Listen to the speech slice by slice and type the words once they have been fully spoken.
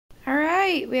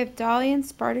right, we have Dolly and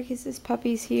Spartacus's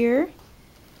puppies here.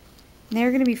 And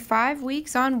they're going to be 5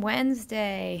 weeks on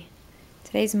Wednesday.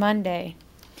 Today's Monday.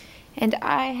 And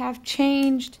I have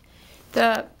changed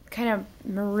the kind of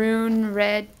maroon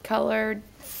red colored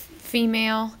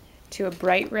female to a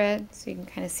bright red, so you can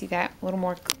kind of see that a little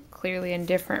more clearly and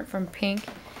different from pink.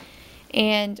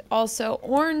 And also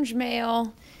orange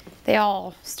male, they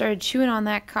all started chewing on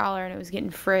that collar and it was getting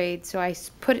frayed, so I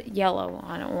put yellow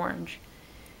on orange.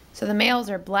 So the males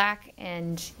are black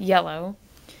and yellow,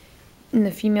 and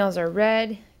the females are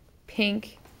red,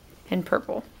 pink, and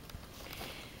purple.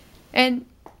 And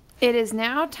it is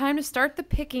now time to start the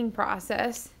picking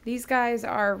process. These guys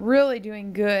are really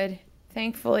doing good.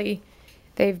 Thankfully,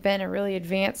 they've been a really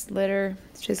advanced litter.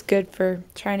 It's just good for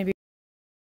trying to be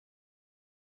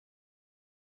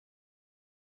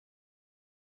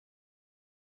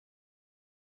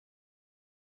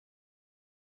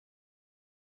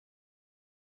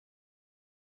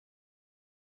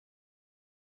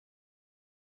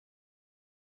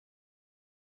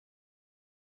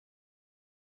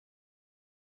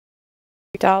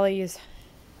Dolly is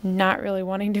not really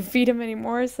wanting to feed him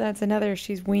anymore, so that's another.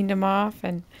 She's weaned him off,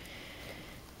 and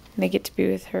they get to be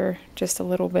with her just a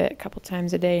little bit, a couple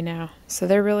times a day now. So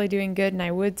they're really doing good, and I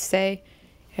would say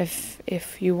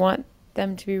if you want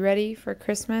them to be ready for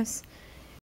Christmas,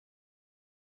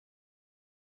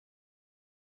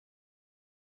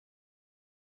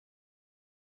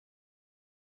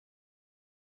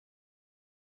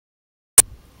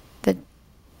 the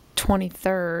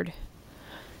 23rd.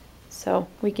 So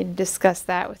we can discuss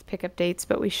that with pickup dates,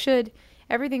 but we should.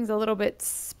 Everything's a little bit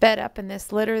sped up in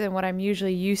this litter than what I'm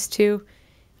usually used to,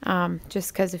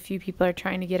 just because a few people are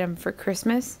trying to get them for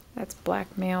Christmas. That's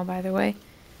black male, by the way.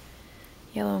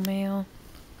 Yellow male,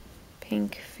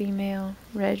 pink female,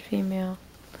 red female,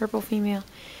 purple female.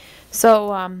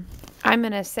 So I'm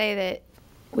going to say that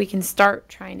we can start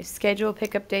trying to schedule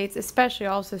pickup dates, especially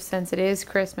also since it is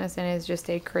Christmas and it's just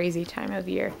a crazy time of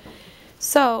year.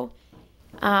 So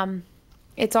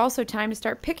it's also time to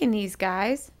start picking these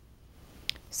guys.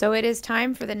 So it is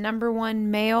time for the #1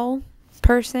 male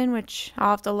person, which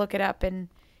I'll have to look it up and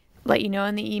let you know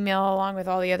in the email along with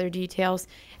all the other details.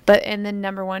 And the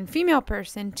 #1 female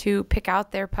person to pick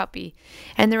out their puppy.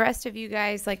 And the rest of you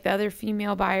guys, like the other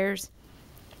female buyers,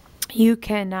 you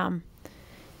can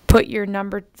put your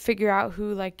number, figure out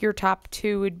who like your top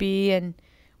 2 would be, and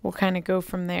we'll kind of go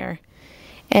from there.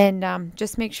 And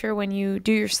just make sure when you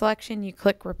do your selection, you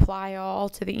click reply all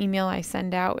to the email I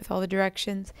send out with all the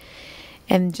directions.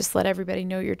 And just let everybody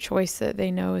know your choice so that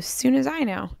they know as soon as I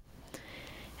know.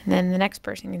 And then the next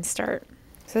person can start.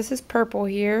 So this is purple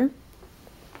here.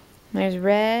 There's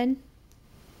red.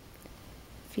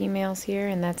 Females here,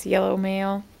 and that's yellow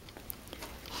male.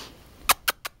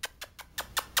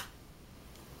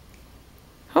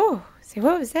 Oh, see,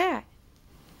 what was that?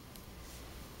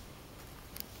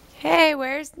 Hey,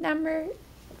 where's number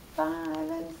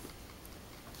 5?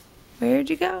 Where'd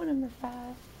you go, number 5?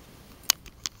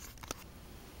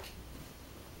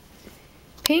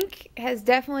 Pink has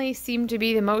definitely seemed to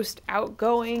be the most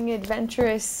outgoing,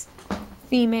 adventurous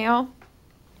female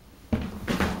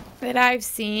that I've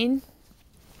seen.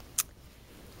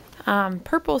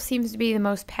 Purple seems to be the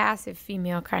most passive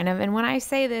female, kind of. And when I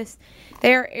say this,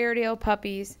 they are Airedale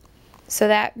puppies, so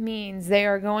that means they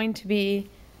are going to be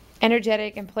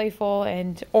energetic and playful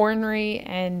and ornery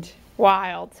and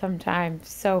wild sometimes.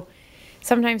 So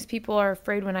sometimes people are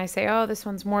afraid when I say, oh, this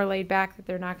one's more laid back, that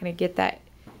they're not going to get that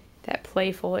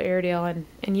playful Airedale,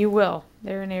 and you will.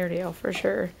 They're an Airedale for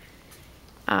sure.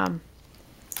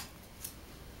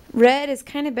 Red has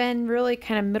kind of been really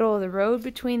kind of middle of the road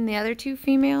between the other 2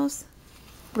 females.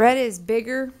 Red is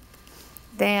bigger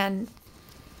than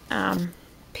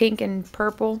pink and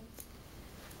purple.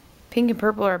 Pink and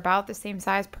purple are about the same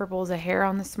size. Purple is a hair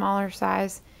on the smaller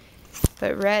size,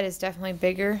 but red is definitely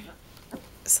bigger.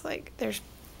 It's like there's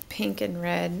pink and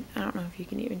red. I don't know if you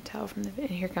can even tell from the, and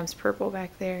here comes purple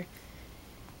back there.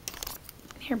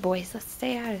 Here, boys, let's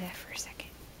stay out of that for a second.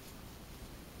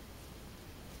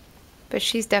 But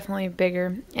she's definitely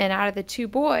bigger. And out of the 2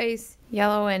 boys,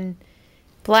 yellow and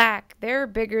black, they're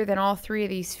bigger than all 3 of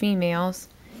these females.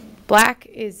 Black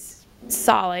is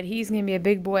solid. He's going to be a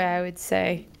big boy, I would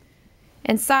say.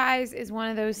 And size is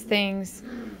one of those things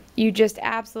you just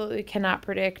absolutely cannot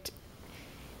predict.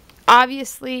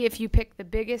 Obviously, if you pick the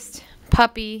biggest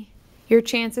puppy, your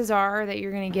chances are that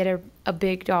you're going to get a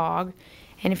big dog.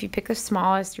 And if you pick the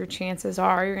smallest, your chances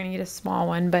are you're going to get a small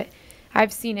one. But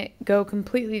I've seen it go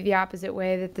completely the opposite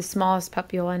way, that the smallest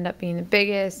puppy will end up being the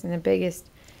biggest, and the biggest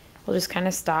will just kind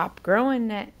of stop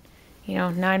growing at,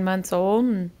 9 months old.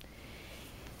 And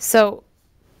so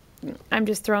I'm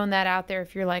just throwing that out there.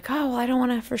 If you're like, oh, well, I don't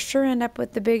want to for sure end up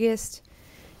with the biggest,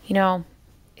 you know,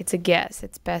 it's a guess.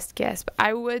 It's best guess. But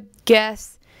I would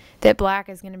guess that black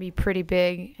is going to be pretty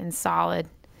big and solid.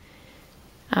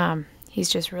 He's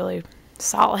just really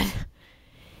solid.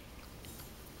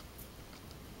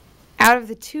 Out of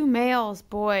the two males,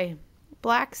 boy,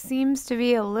 black seems to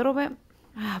be a little bit,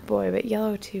 but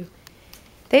yellow too.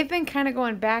 They've been kind of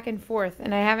going back and forth,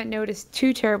 and I haven't noticed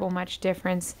too terrible much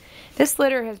difference. This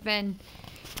litter has been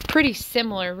pretty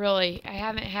similar, really. I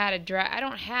haven't had I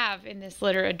don't have in this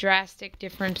litter a drastic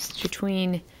difference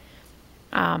between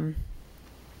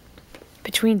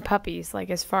puppies, like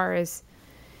as far as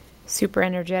super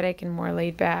energetic and more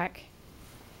laid back.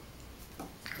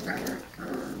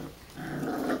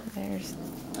 There's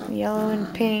yellow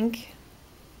and pink.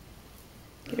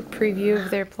 Get a preview of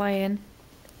their playing.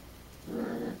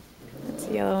 That's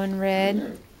yellow and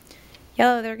red.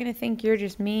 Yellow, they're gonna think you're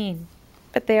just mean,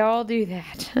 but they all do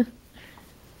that.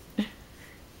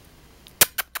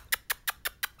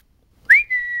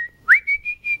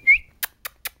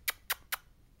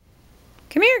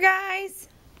 Come here, guys.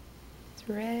 It's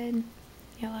red,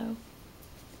 yellow.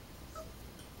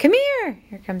 Come here.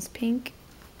 Here comes pink.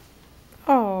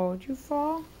 Oh, did you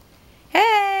fall?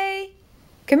 Hey,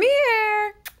 come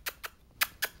here.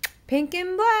 Pink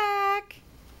and black.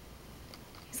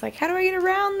 He's like, how do I get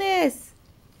around this?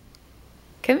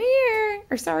 Come here.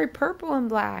 Or sorry, purple and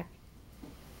black.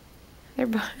 They're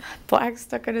black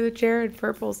stuck under the chair and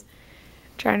purple's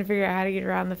trying to figure out how to get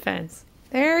around the fence.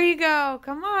 There you go.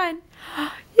 Come on.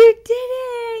 You did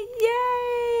it.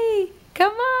 Yay.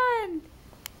 Come on.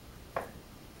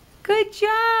 Good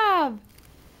job.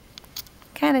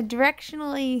 Kind of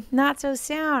directionally not so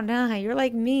sound, huh? You're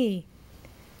like me.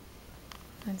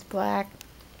 That's black.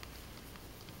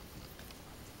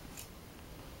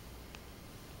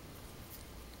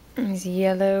 There's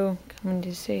yellow coming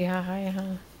to say hi,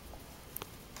 huh?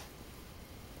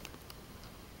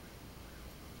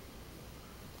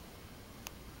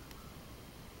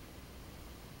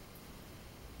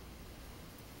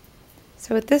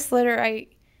 So with this litter,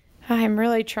 I'm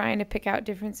really trying to pick out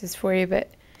differences for you,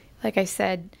 but like I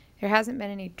said, there hasn't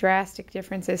been any drastic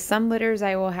differences. Some litters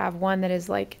I will have one that is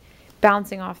like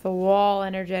bouncing off the wall,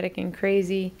 energetic and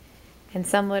crazy, and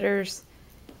some litters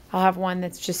I'll have one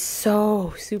that's just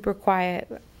so super quiet,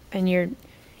 and you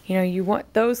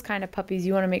want those kind of puppies,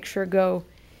 you want to make sure go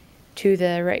to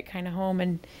the right kind of home.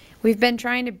 And we've been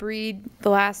trying to breed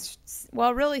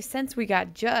really since we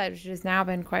got Judd, which has now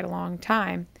been quite a long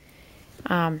time.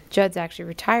 Judd's actually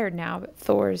retired now, but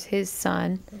Thor's his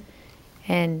son,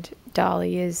 and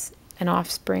Dolly is an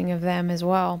offspring of them as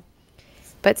well.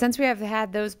 But since we have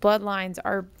had those bloodlines,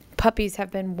 our puppies have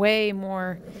been way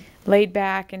more laid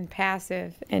back and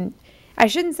passive. And I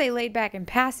shouldn't say laid back and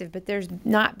passive, but there's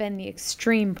not been the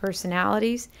extreme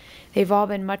personalities. They've all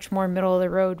been much more middle of the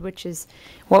road, which is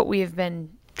what we have been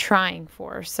trying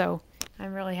for. So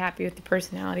I'm really happy with the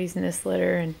personalities in this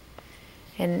litter, and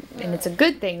it's a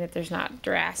good thing that there's not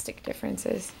drastic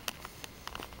differences.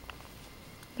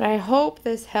 But I hope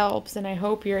this helps, and I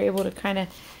hope you're able to kind of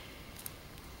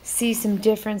see some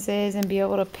differences and be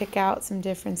able to pick out some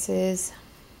differences.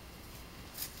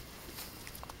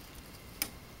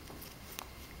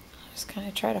 I'll just kind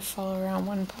of try to follow around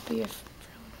one puppy for a little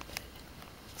bit.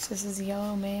 So this is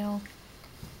yellow male.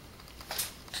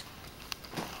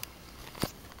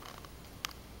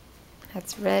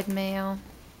 That's red male.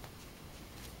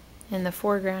 In the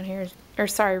foreground here is,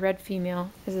 red female.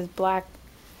 This is black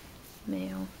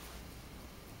male.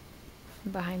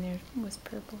 And behind there was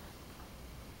purple.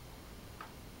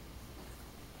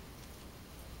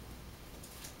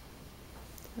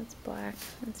 That's black,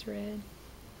 that's red.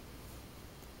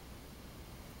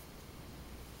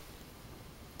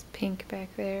 It's pink back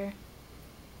there.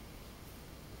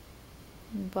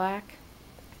 And black.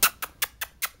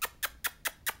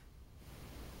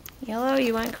 Yellow,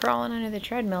 you went crawling under the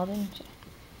treadmill, didn't you?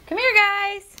 Come here,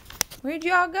 guys! Where'd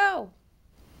y'all go?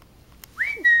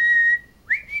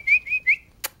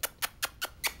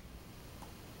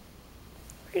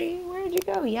 Where'd you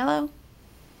go, Yellow?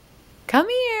 Come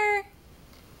here!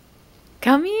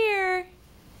 Come here!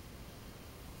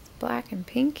 It's black and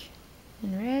pink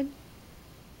and red.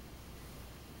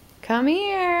 Come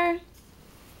here!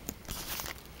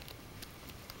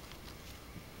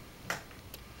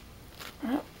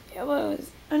 Oh, Yellow is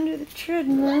under the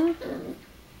treadmill.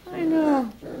 I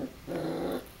know.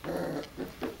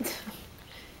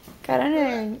 Got under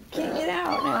there and can't get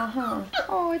out now, huh?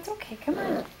 Oh, it's okay. Come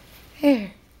on.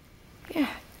 Here. Yeah.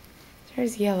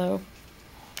 There's Yellow.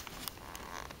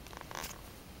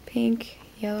 Pink,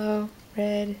 yellow,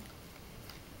 red,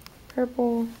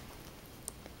 purple,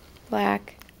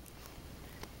 black.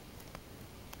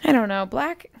 I don't know.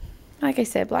 Black, like I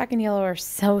said, black and yellow are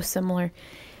so similar.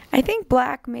 I think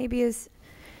black maybe is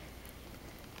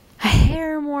a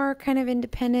hair more kind of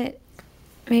independent,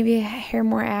 maybe a hair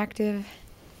more active.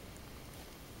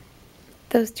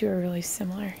 Those two are really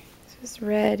similar. This is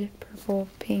red, purple,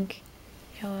 pink,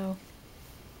 yellow,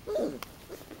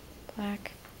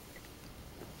 black.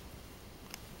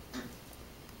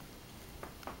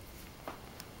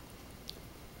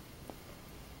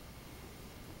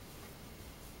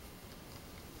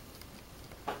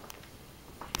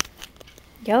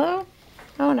 Yellow?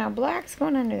 Oh, now black's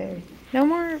going under there. No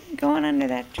more going under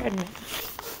that treadmill.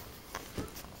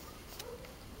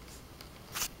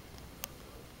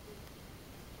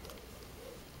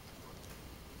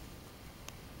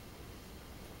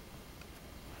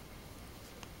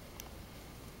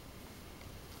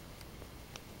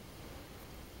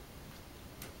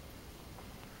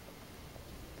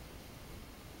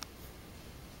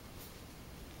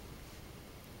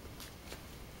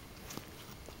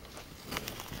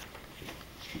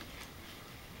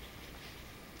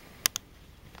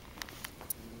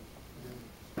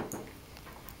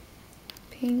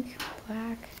 Pink,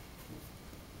 black,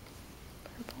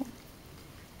 purple.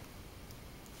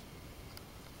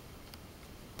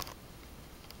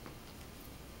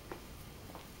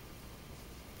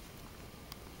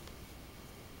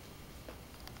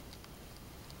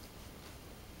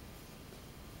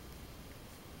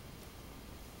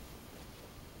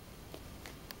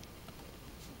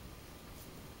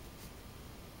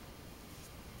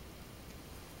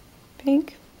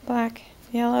 Pink, black,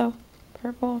 yellow,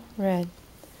 purple, red.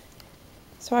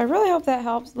 So I really hope that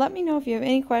helps. Let me know if you have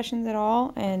any questions at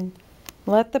all, and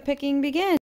let the picking begin.